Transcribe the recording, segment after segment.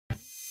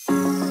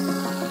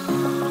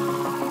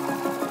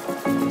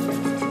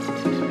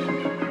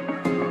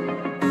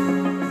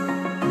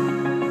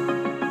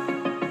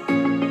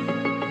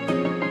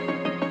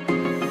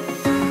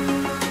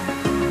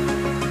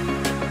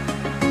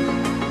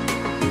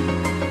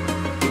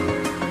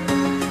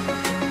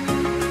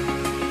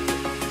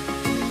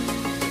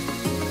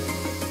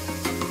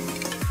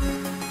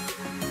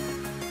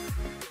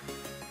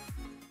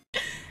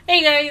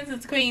Hey guys,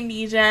 it's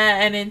Queendija,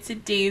 and in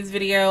today's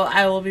video,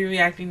 I will be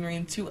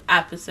reacting to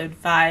episode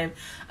 5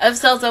 of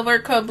Cells That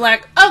Work Code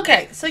Black.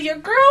 Okay, so your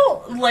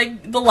girl,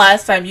 like the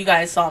last time you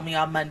guys saw me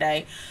on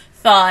Monday,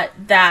 thought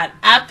that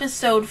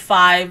episode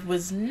 5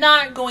 was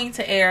not going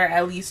to air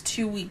at least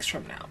 2 weeks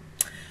from now.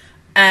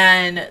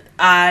 And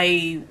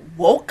I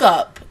woke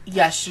up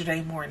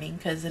yesterday morning,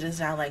 because it is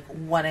now like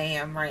 1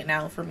 a.m. right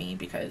now for me,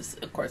 because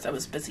of course I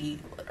was busy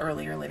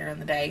later in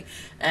the day,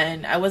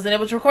 and I wasn't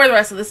able to record the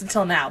rest of this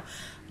until now.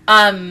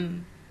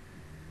 And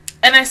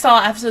I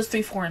saw episodes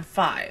 3, 4, and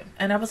 5,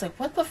 and I was like,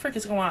 what the frick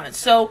is going on?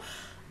 So,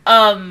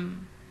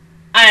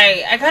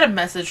 I got a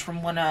message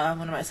from one of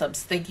my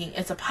subs thinking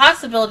it's a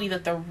possibility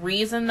that the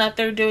reason that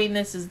they're doing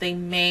this is they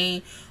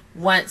may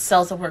want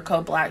Cells That Work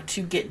Code Black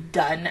to get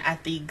done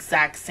at the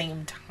exact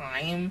same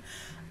time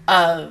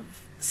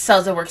of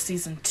Cells That Work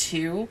Season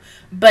 2.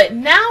 But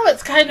now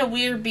it's kind of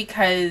weird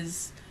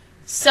because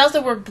Cells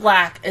That Work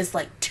Black is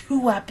like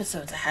 2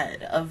 episodes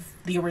ahead of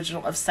the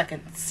original of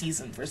second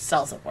season for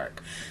Cells That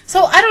Work.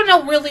 So I don't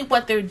know really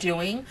what they're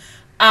doing.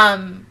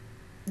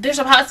 There's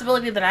a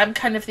possibility that I'm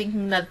kind of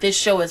thinking that this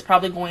show is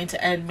probably going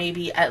to end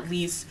maybe at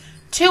least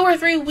 2 or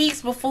 3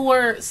 weeks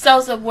before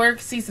Cells That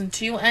Work Season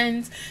 2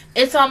 ends.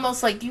 It's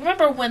almost like, you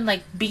remember when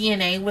like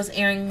B&A was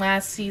airing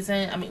last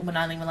season? I mean, well,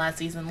 not even last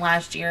season,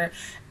 last year.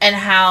 And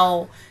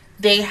how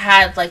they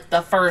had like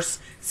the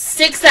first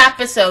 6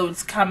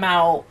 episodes come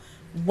out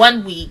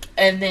 1 week,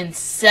 and then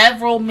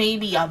several,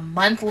 maybe a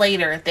month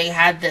later, they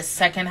had the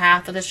second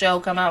half of the show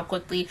come out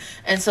quickly.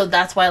 And so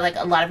that's why like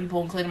a lot of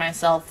people, including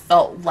myself,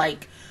 felt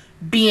like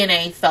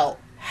B&A felt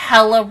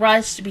hella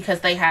rushed, because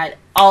they had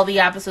all the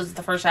episodes of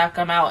the first half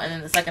come out and then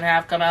the second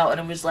half come out,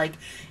 and it was like,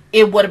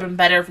 it would have been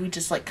better if we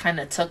just like kind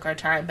of took our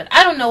time. But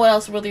I don't know what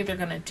else really they're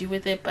gonna do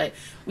with it, but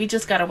we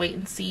just gotta wait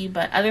and see.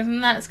 But other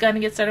than that, it's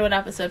gonna get started with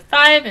episode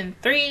 5 in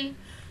 3,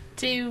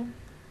 2,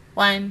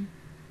 1,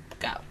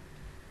 go.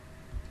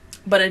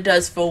 But it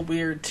does feel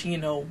weird to, you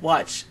know,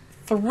 watch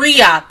 3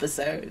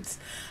 episodes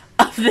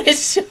of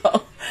this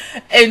show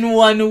in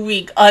 1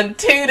 week on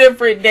 2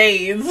 different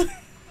days.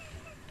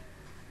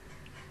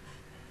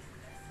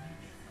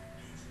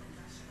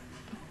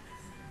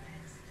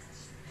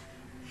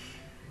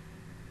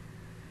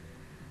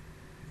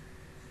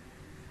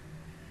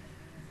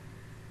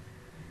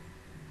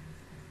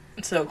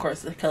 So, of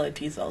course, the killer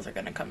T-cells are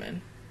going to come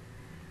in.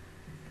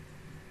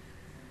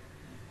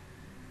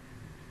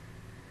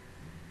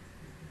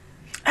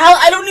 Hell,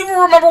 I don't even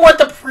remember what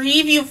the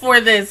preview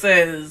for this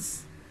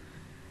is.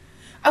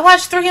 I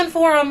watched 3 and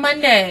 4 on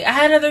Monday. I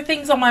had other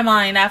things on my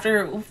mind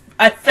after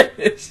I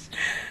finished.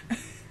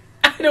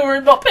 I had to worry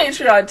about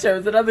Patreon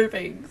shows and other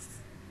things.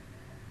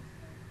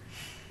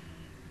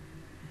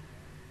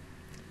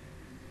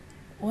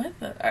 What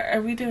the?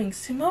 Are we doing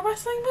sumo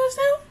wrestling moves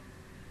now?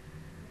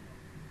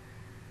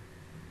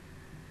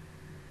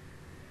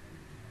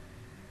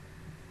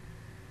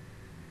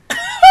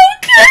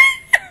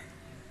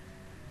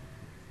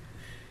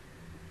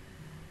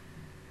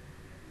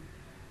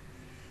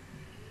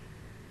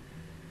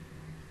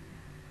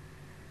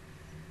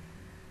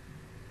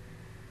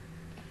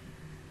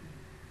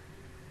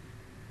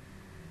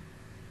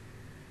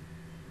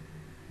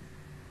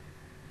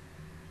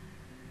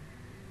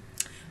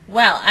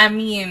 Well, I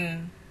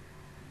mean,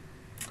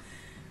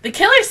 the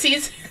killer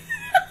season,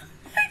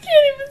 I can't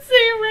even say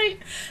it right.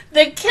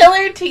 The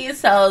killer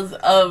T-cells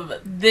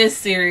of this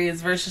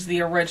series versus the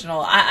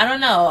original, I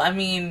don't know. I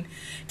mean,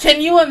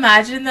 can you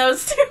imagine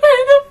those two in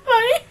a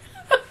fight?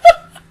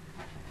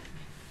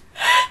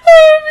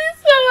 That would be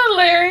so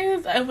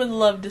hilarious. I would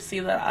love to see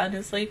that,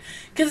 honestly.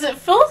 Because it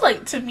feels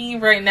like, to me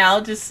right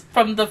now, just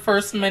from the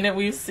first minute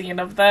we've seen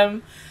of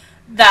them,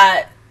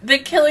 that the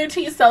killer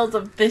T-cells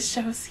of this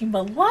show seem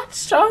a lot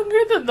stronger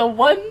than the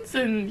ones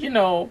in, you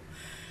know,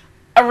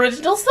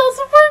 original Cells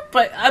That Work.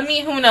 But, I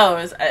mean, who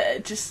knows?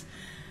 I just...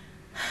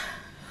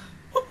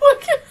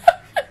 What can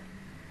happen?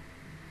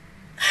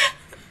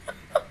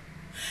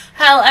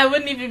 Hell, I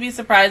wouldn't even be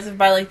surprised if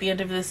by, like, the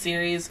end of this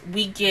series,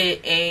 we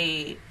get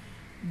a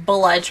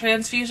blood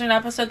transfusion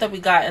episode that we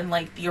got in,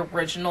 like, the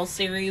original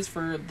series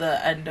for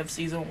the end of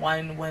season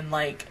 1, when,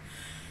 like,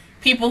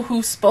 people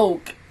who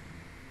spoke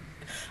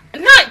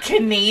not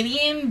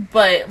Canadian,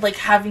 but like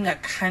having a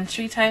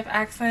country type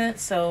accent.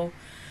 So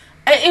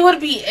it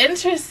would be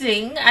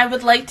interesting. I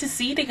would like to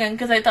see it again,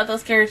 because I thought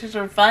those characters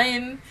were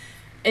fun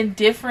and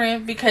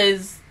different.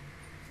 Because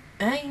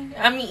I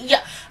mean,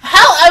 yeah,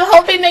 hell, I'm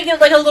hoping they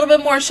get like a little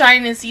bit more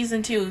shine in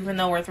season 2, even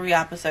though we're 3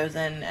 episodes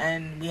in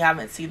and we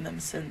haven't seen them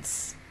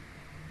since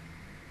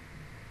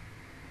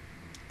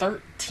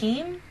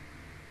 13.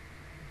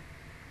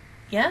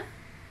 Yeah.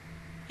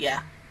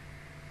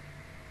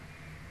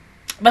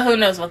 But who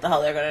knows what the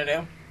hell they're gonna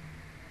do.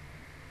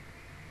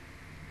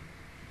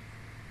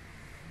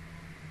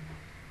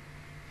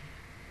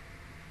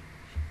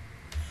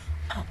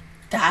 Oh,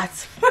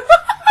 that's...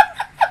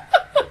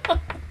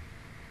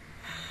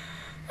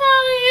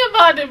 Oh, you're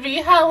about to be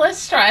hella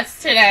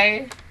stressed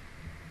today.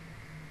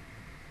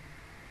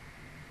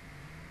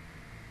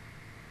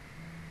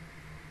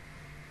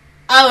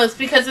 Oh, it's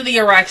because of the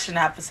erection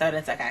episode.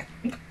 It's okay.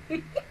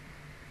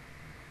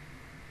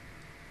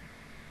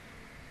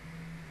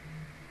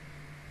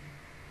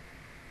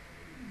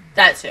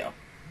 That too.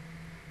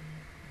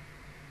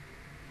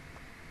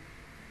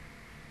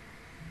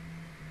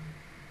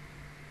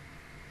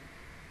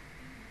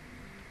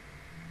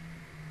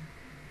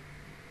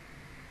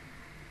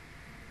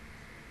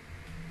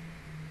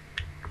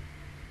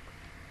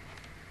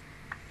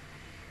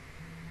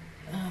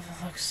 Oh,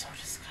 that looks so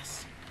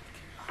disgusting.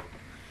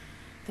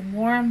 The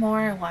more and more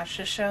I watch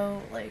the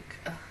show, like,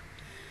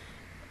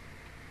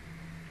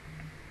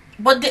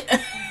 what did I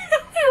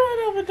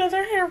went up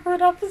another hair for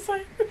an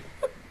episode?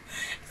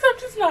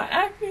 Except it's not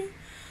acne.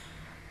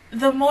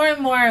 The more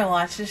and more I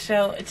watch the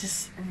show, it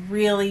just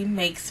really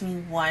makes me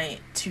want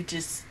to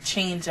just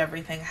change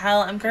everything.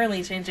 Hell, I'm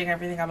currently changing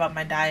everything about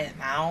my diet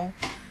now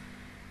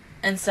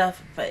and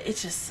stuff, but it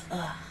just,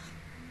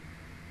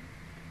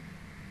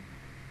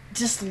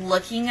 just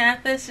looking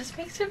at this just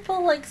makes you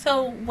feel like,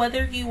 so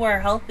whether you are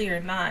healthy or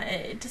not,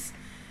 it just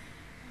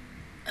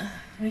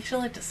makes you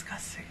look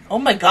disgusting. Oh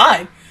my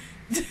god.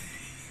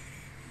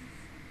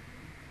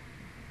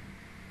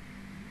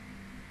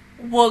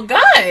 Well,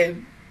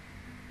 God.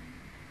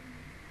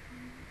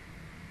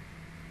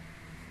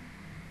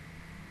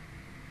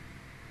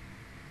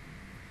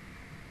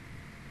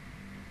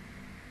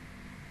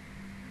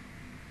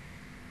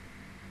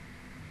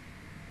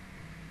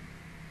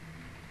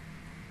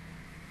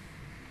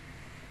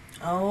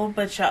 Oh,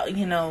 but y'all,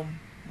 you know,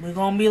 we're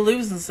gonna be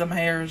losing some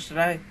hairs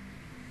today.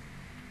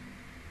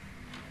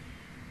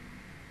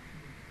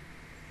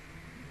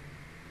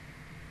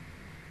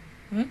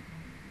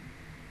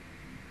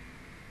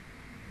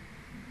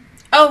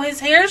 Oh, his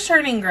hair's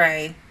turning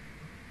gray.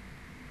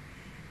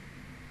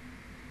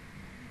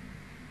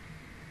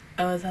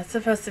 Oh, is that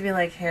supposed to be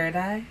like hair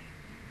dye?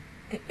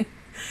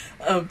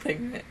 Oh,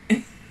 pigment.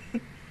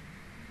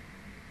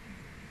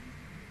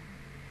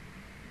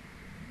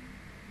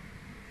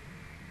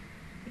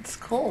 It's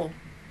cool.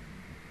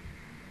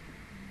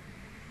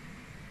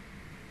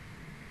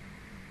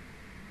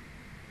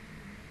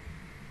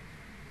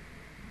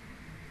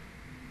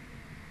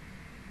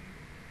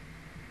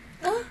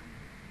 Oh,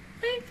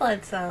 I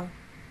blood cell.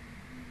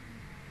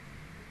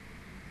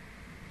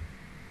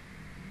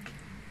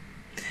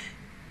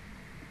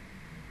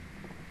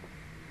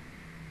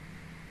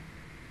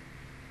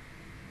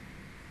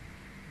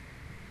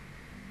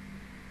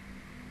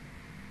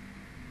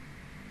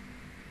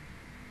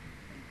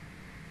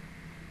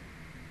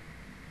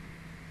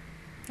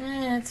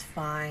 It's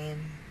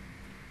fine.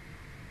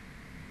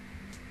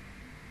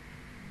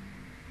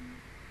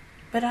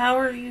 But how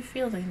are you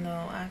feeling, though,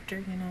 after,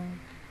 you know,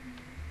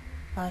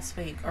 last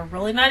week? Or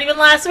really not even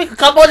last week, a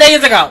couple of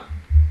days ago.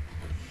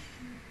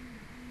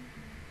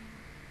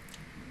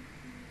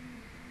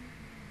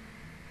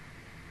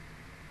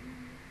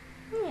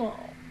 Oh,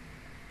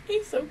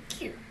 he's so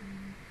cute.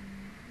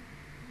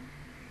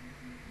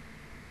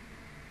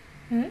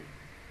 Hmm?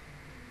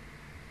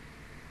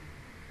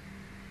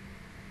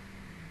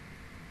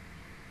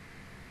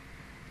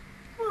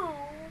 Oh.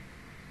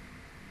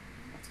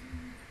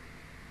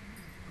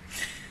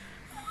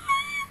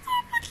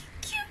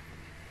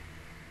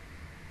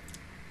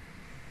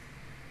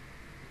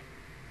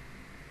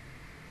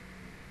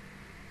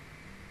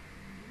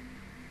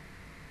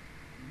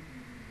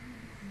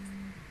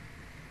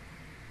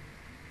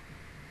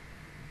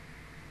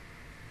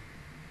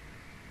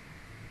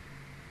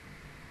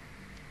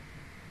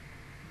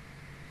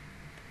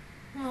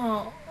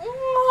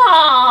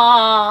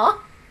 Aww.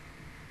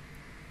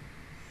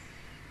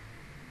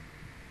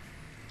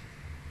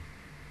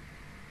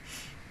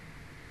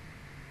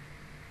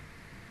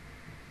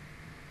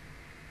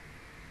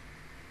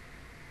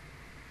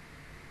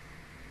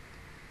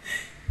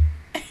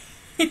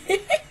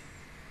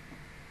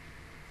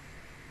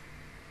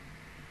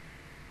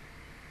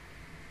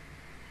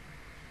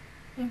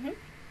 Mm-hmm.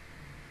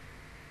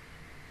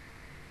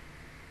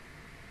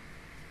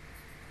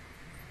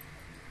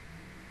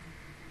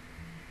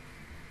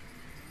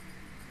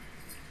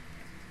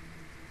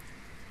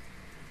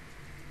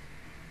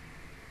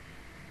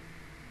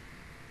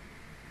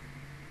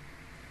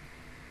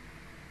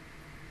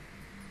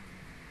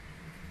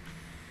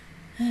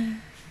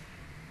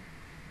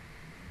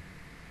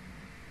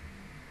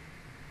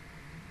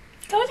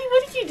 Cody,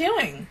 what are you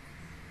doing?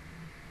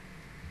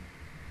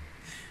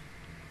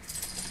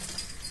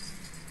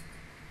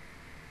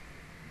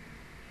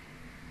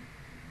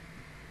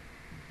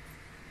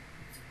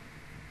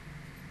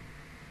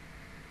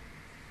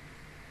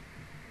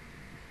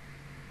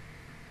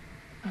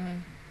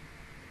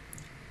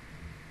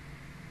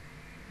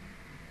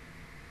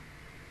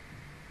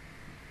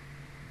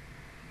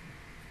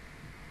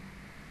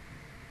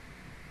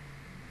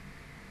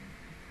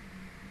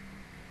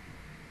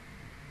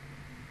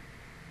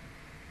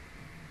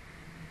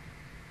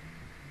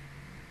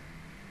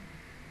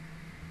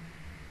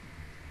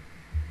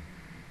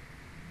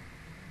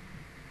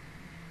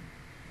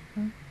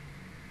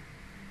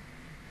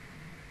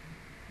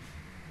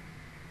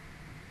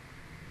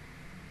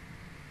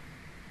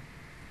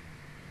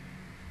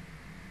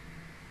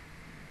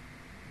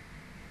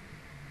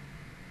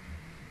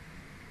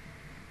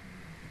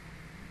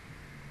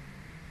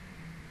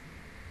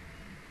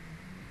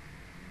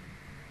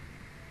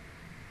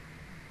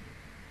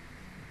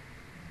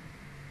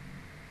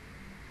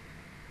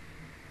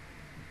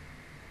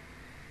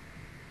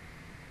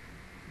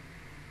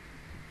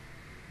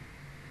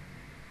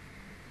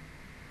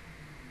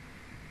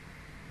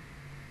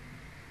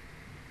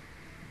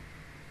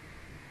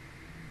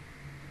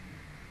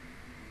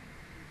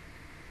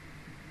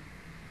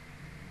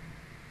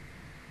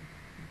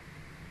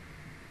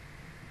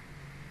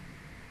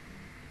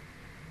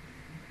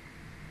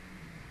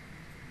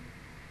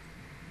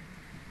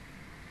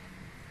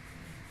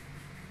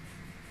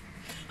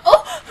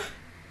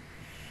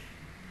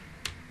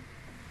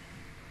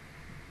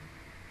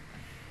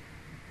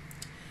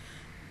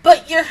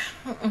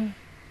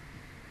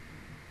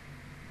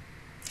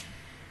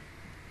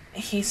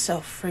 He's so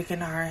freaking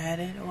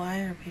hard-headed. Why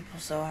are people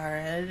so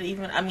hard-headed?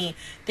 Even, I mean,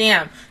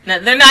 damn. No,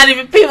 they're not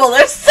even people,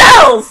 they're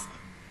cells!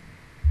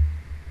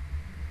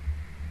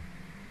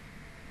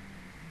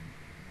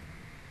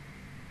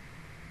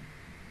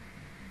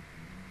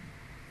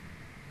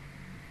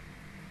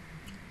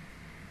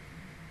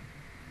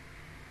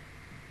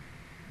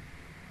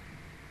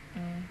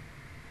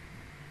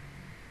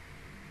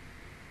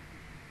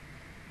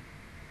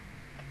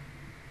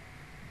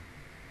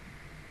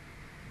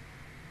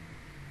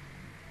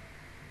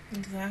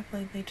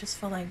 Exactly, they just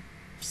feel like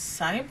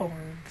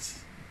cyborgs.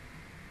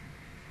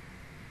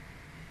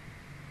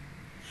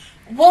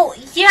 Well,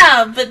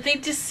 yeah, but they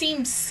just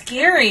seem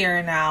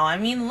scarier now. I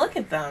mean, look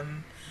at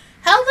them.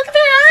 Hell, look at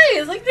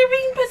their eyes, like they're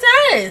being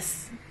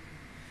possessed.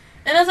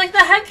 And it's like the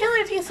head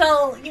killer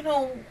T-cell, you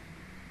know,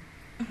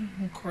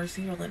 of course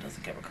he really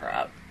doesn't give a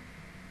crap.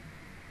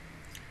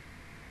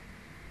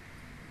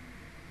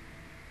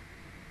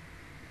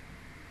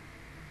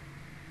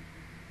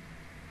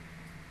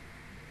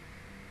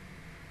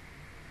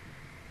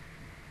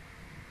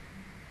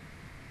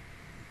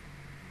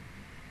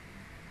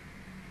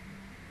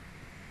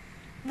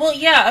 Well,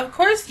 yeah, of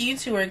course you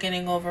two are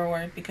getting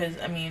overworked because,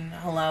 I mean,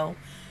 hello.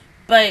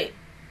 But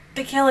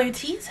the killer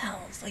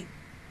T-cells, like,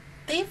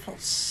 they feel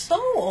so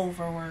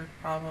overworked,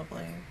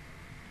 probably.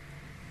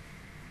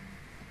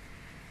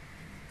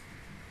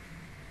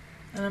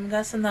 And I'm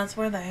guessing that's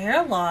where the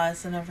hair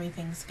loss and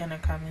everything's gonna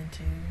come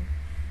into.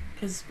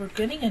 Because we're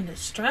getting into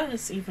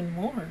stress even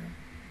more.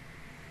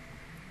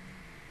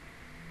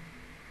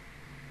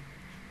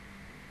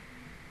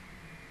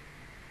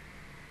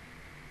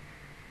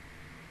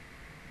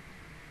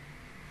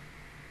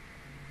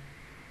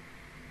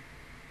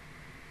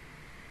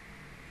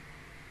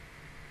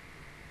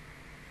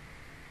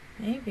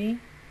 Maybe.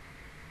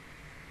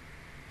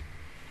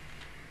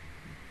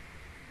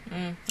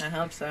 I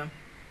hope so.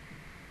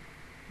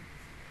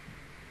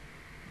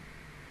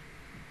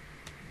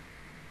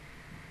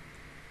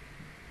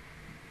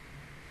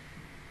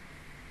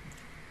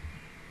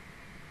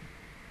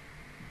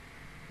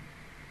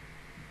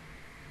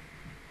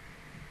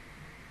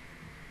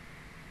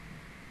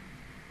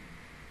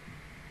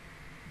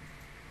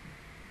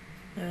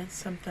 That's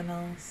something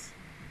else.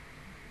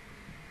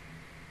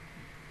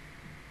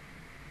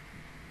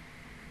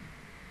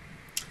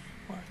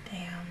 Well,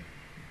 damn.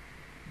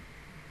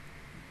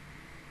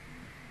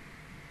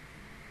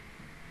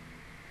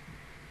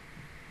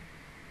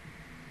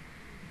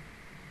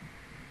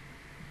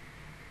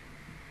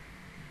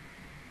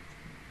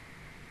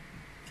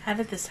 How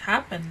did this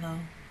happen, though?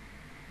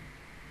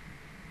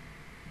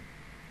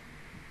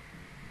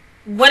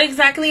 What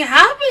exactly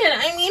happened?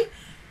 I mean...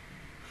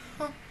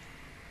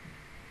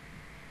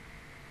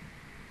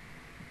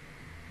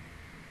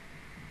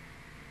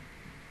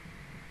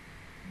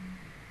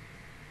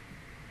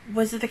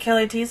 Was it the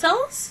killer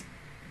T-cells?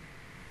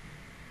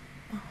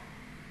 Oh,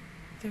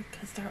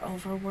 because they're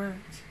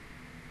overworked.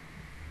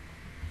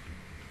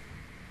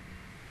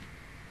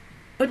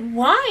 But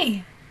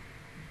why?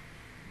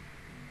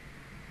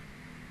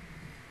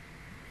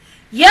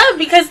 Yeah,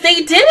 because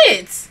they did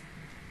it.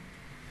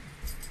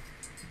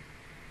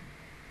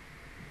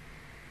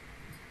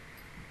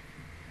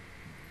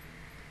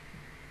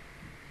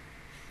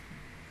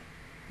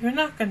 You're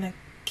not gonna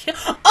kill...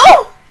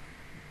 Oh!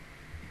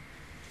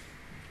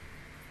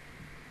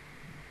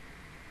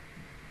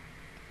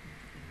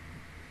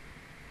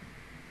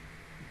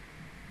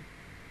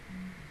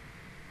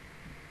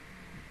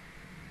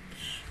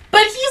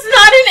 But he's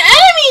not an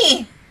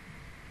enemy!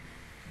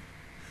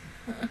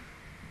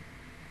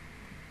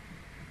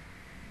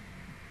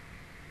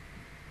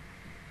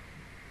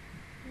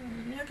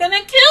 You're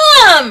gonna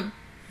kill him!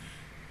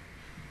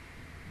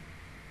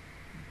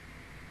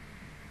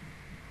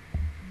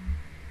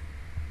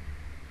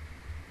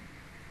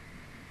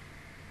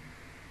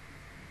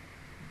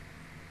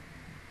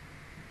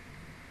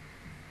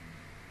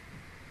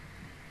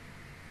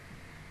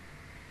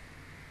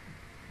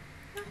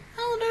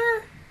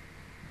 Elder.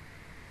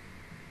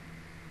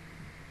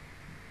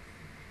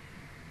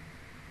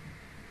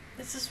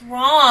 This is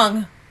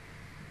wrong.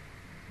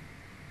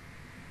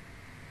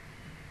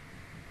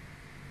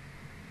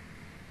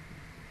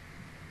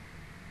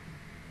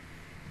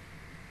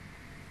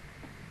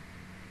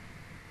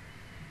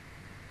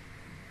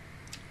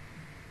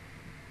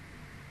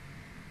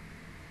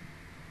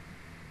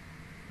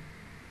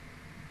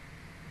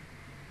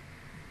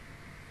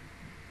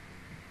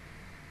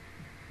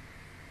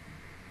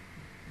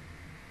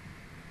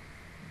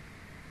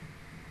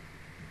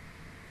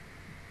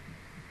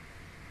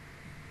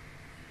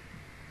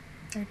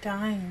 They're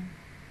dying.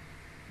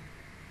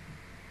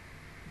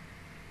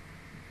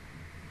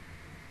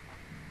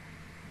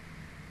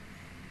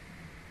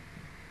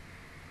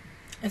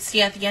 And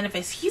see, at the end of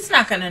it, he's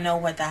not going to know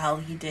what the hell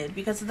he did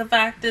because the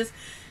fact is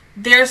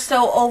they're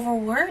so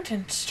overworked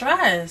and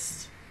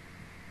stressed.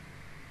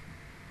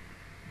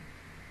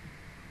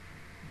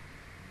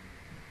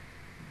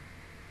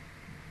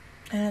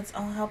 And it's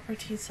all Helper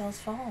T-Cell's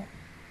fault.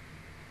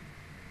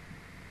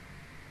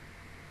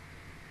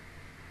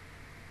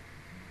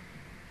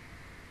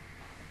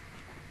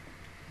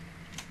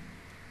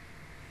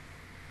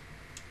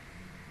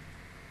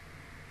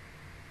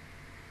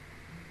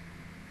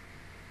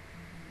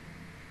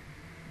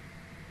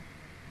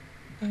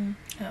 Ow,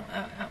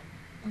 ow, ow.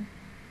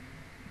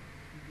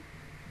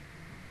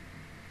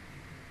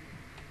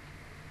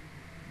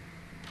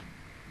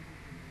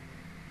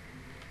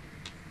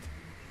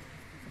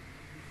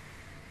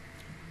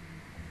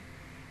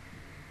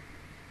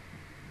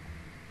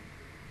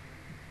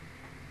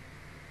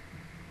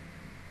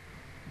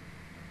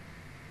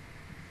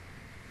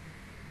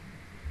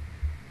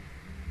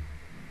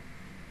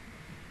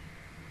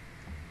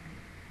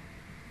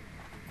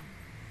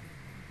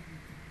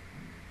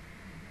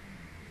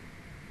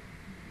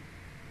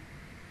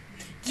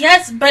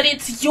 Yes, but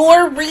it's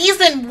your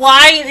reason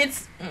why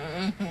it's...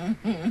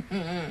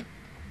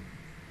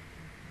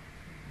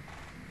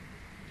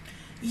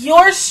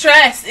 Your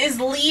stress is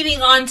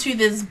leading on to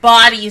this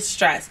body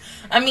stress.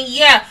 I mean,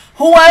 yeah,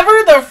 whoever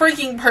the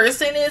freaking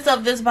person is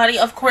of this body,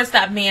 of course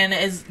that man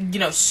is, you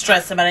know,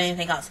 stressed about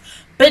anything else.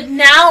 But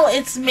now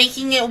it's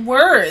making it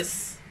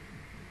worse.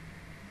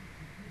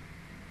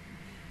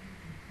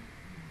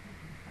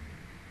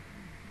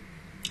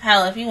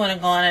 Hell, if he want to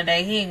go on a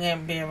date, he ain't gonna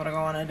be able to go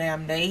on a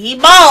damn date. He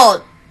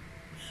bald!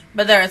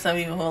 But there are some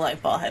people who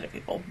like bald-headed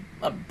people.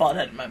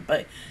 Bald-headed men,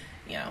 but,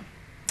 you know,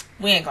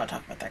 we ain't gonna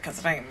talk about that because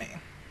it ain't me.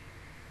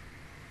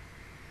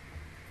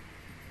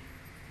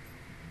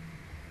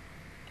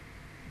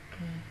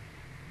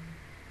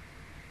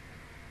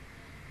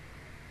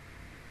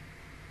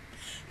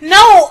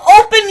 No!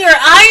 Open your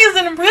eyes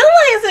and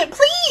realize it,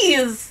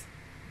 please!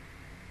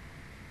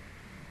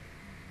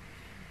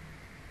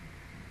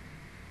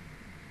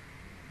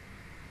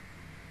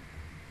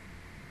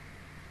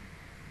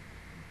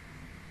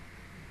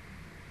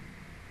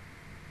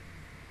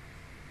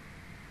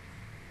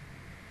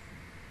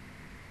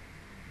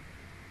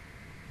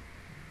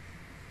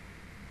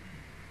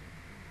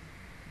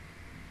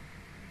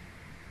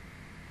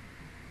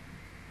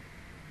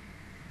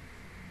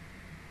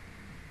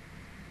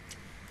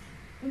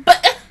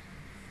 But...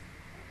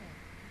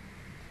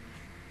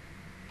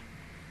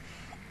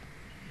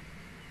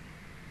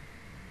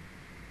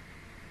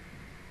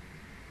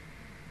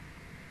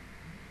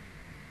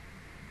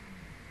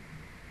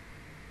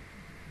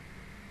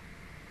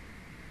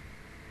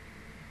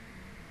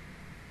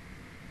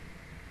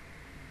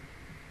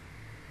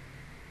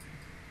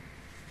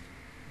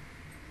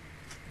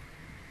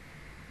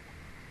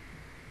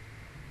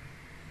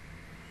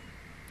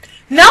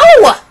 No!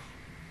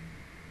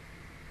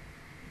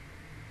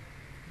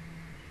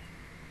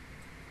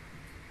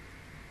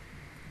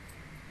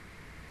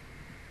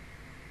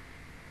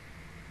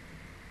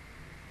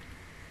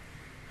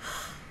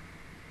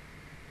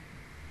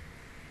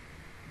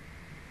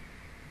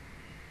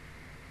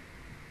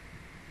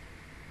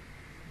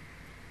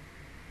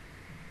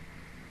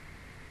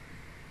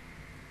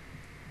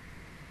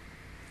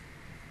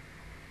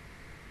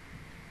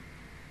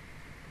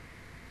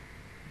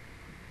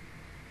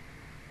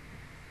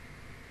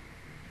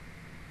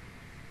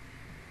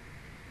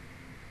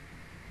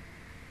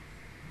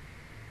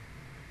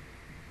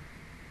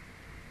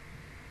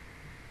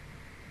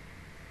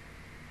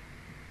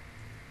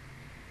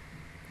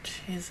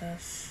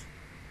 Jesus.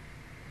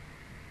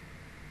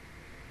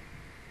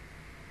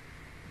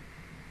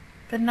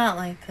 But not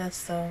like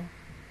this, though.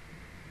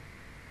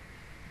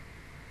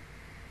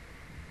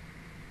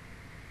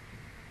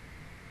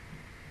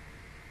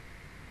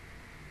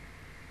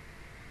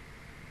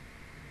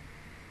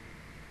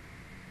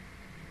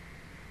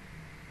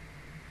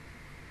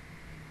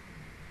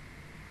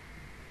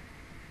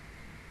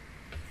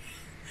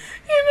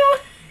 You know,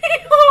 he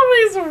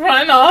always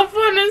run off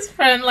on his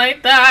friend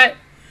like that.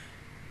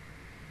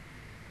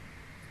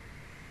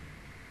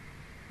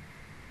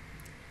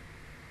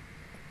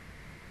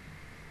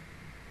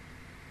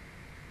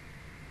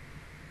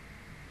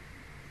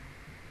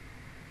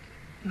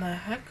 The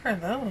heck are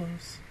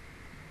those?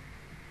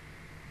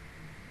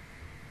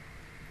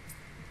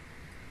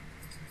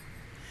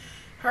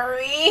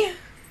 Hurry!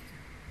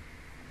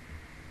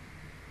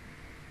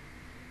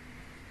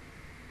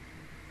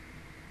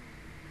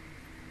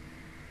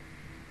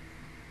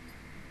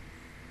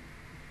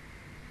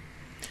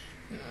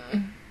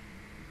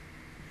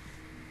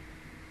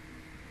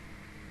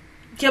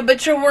 Yeah,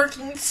 but you're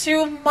working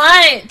too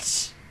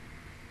much.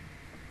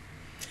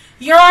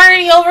 You're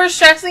already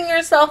overstressing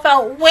yourself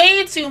out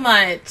way too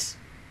much.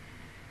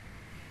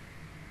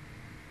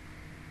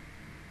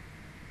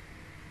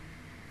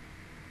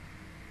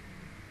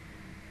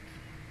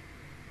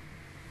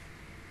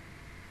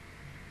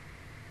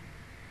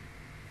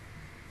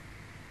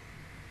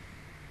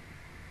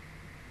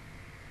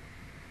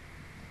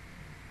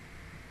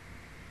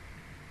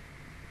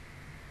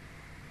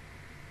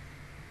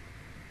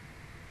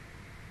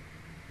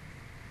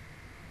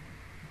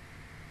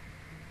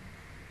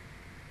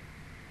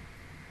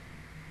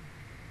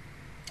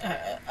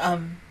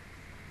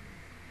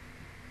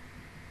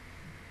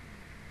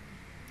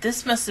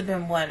 This must have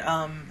been what,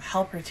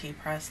 Helper T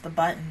pressed, the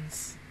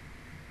buttons.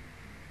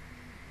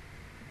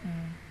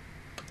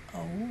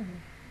 Oh.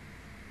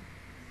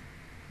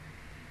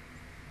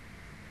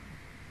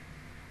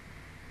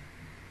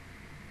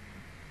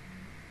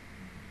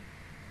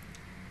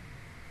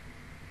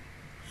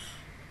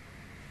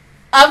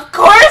 Of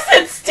course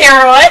it's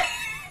steroid.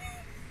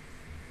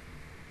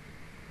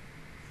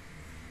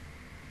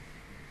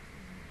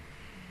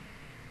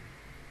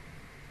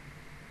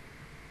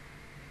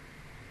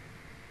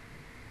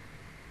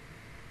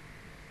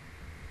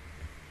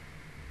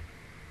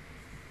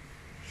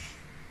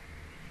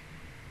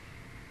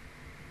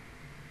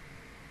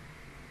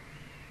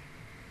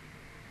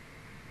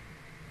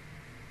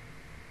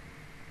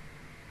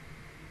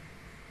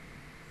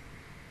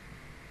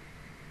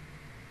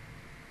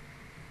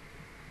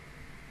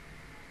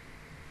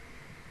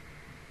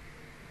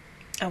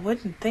 I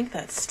wouldn't think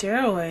that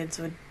steroids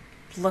would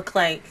look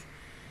like...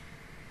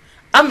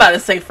 I'm about to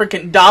say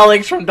freaking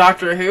Daleks from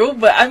Doctor Who,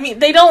 but I mean,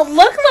 they don't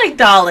look like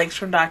Daleks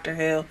from Doctor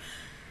Who.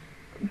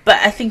 But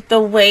I think the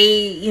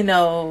way, you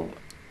know,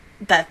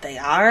 that they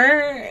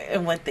are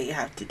and what they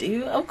have to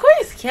do, of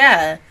course,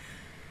 yeah.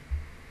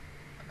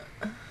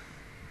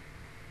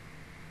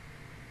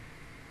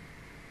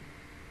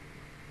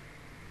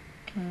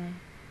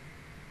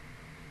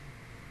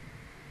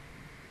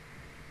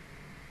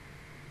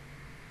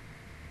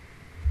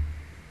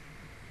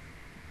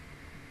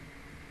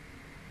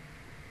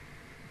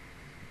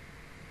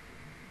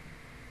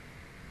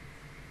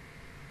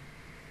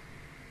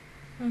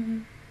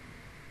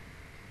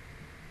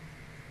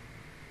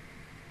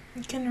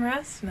 You can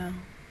rest now.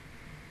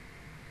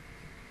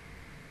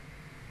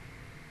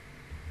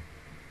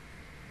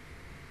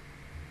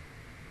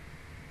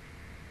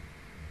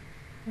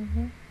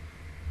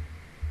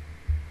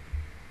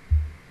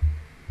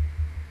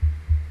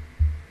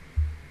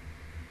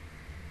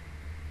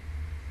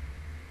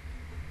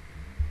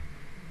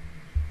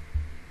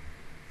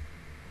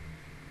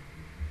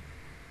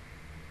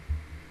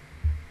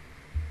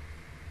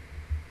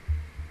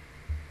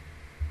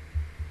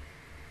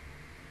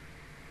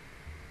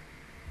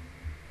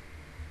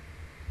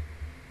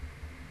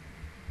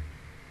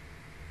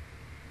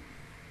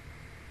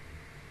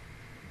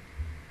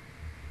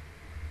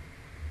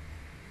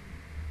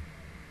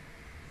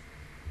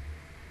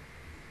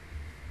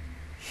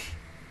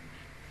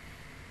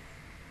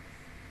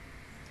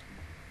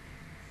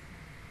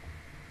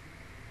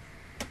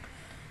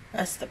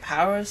 That's the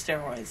power of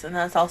steroids, and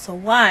that's also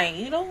why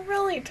you don't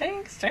really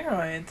take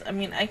steroids. I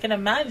mean, I can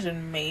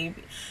imagine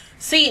maybe.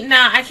 See,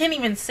 now I can't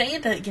even say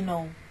that, you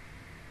know,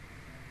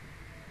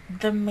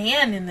 the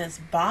man in this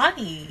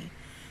body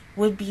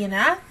would be an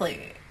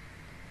athlete.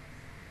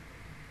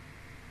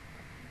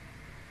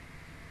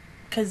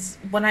 Because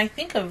when I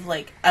think of,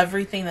 like,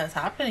 everything that's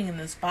happening in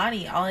this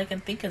body, all I can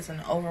think is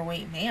an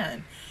overweight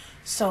man.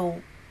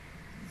 So,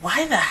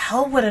 why the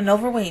hell would an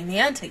overweight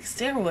man take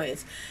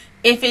steroids?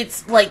 If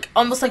it's, like,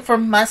 almost like for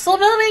muscle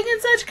building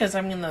and such, because,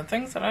 I mean, the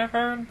things that I've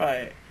heard,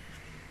 but...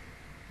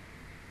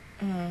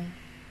 There's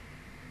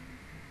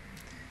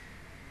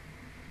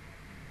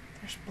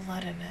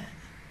blood in it.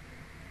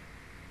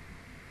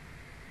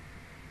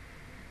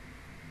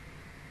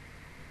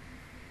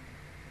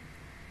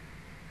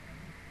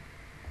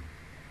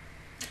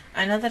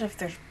 I know that if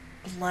there's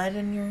blood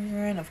in your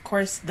urine, of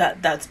course,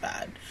 that's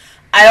bad.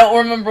 I don't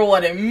remember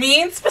what it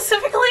means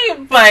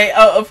specifically, but,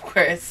 of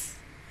course.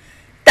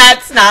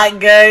 That's not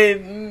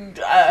good.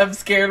 I'm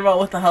scared about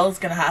what the hell is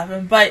going to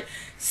happen. But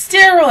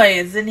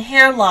steroids and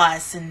hair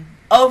loss and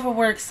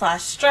overwork /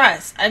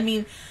 stress. I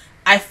mean,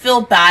 I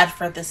feel bad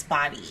for this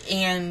body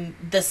and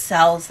the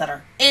cells that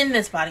are in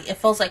this body. It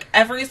feels like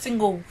every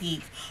single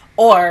week,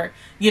 or,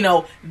 you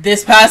know,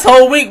 this past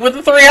whole week with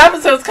the 3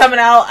 episodes coming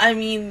out, I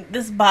mean,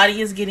 this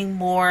body is getting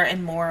more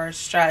and more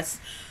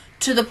stressed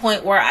to the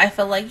point where I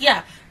feel like,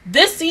 yeah,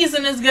 this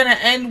season is going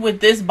to end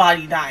with this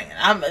body dying.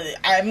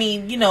 I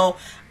mean, you know,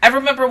 I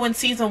remember when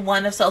season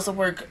 1 of Cells at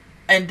Work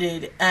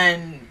ended,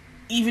 and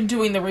even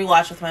doing the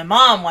rewatch with my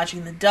mom,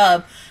 watching the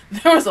dub,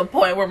 there was a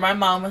point where my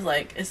mom was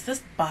like, is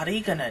this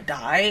body gonna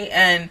die?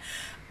 And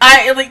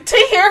I, like,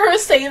 to hear her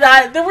say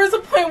that, there was a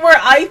point where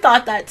I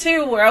thought that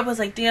too, where I was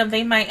like, damn,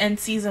 they might end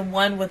season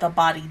 1 with a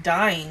body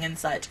dying and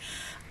such.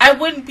 I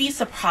wouldn't be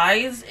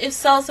surprised if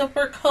Cells at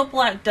Work Koba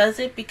Black does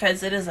it,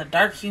 because it is a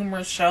dark,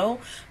 humorous show,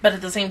 but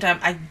at the same time,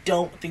 I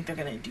don't think they're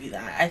gonna do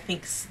that. I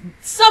think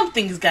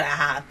something's gonna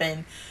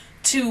happen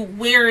to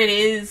where it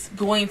is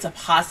going to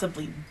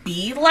possibly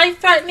be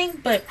life-threatening,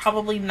 but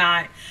probably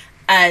not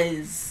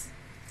as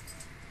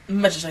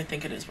much as I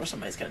think it is where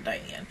somebody's going to die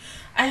again.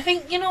 I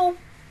think, you know,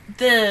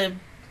 the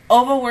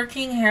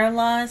overworking, hair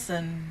loss,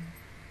 and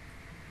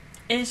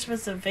it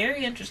was a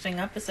very interesting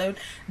episode.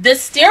 The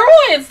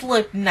steroids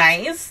looked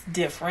nice,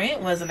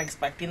 different. Wasn't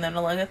expecting them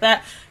to look like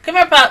that. Come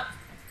here, pup.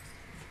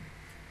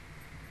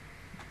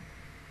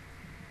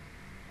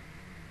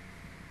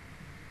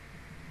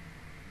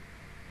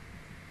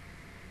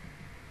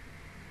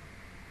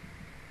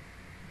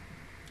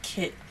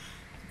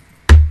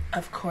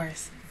 Of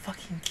course,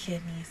 fucking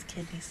kidney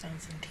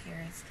stones and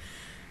tears.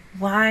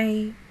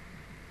 Why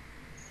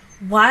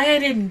I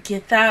didn't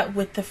get that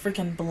with the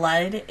freaking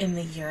blood in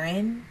the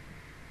urine,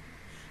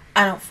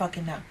 I don't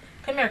fucking know.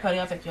 Come here, Cody,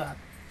 I'll pick you up.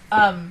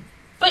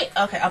 But,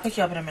 okay, I'll pick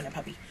you up in a minute,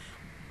 puppy.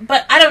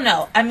 But, I don't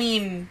know. I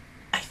mean,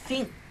 I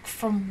think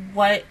from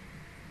what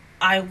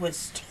I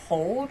was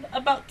told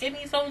about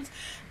kidney stones.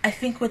 I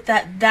think with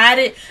that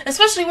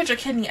especially with your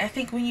kidney, I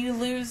think when you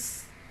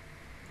lose,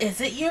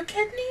 is it your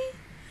kidney?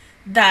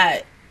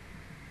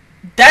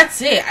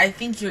 That's it. I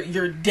think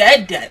you're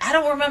dead. I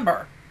don't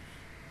remember.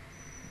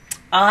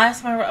 I'll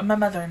ask my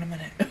mother in a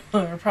minute.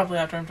 Or probably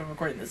after I'm done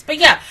recording this. But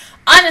yeah,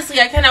 honestly,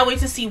 I cannot wait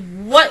to see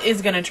what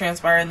is going to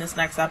transpire in this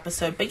next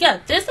episode. But yeah,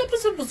 this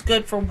episode was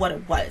good for what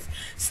it was.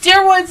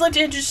 Steroids looked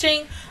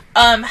interesting.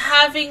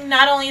 Having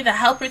not only the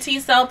helper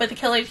T-cell, but the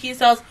killer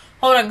T-cells.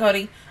 Hold on,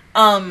 Cody.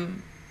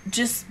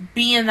 Just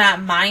be in that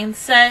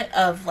mindset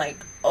of, like,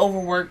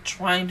 overwork,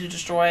 trying to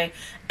destroy,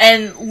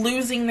 and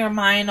losing their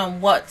mind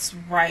on what's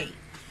right.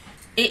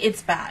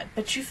 It's bad,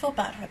 but you feel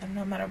bad for them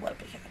no matter what.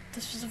 But yeah,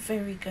 this was a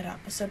very good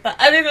episode. But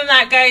other than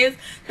that, guys,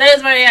 that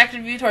is my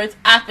reaction review towards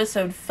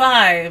episode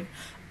 5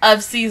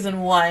 of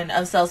season 1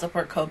 of Cell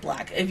Support Code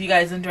Black. If you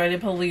guys enjoyed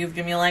it, please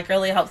give me a like. It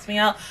really helps me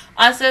out.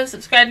 Also,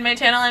 subscribe to my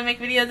channel. I make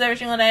videos every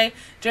single day.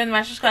 Join the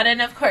Master Squad.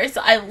 And of course,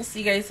 I will see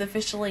you guys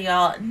officially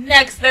all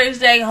next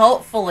Thursday,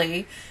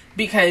 hopefully.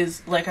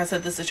 Because, like I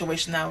said, the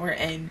situation that we're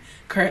in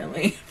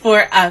currently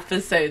for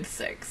episode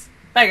 6.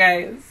 Bye,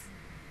 guys.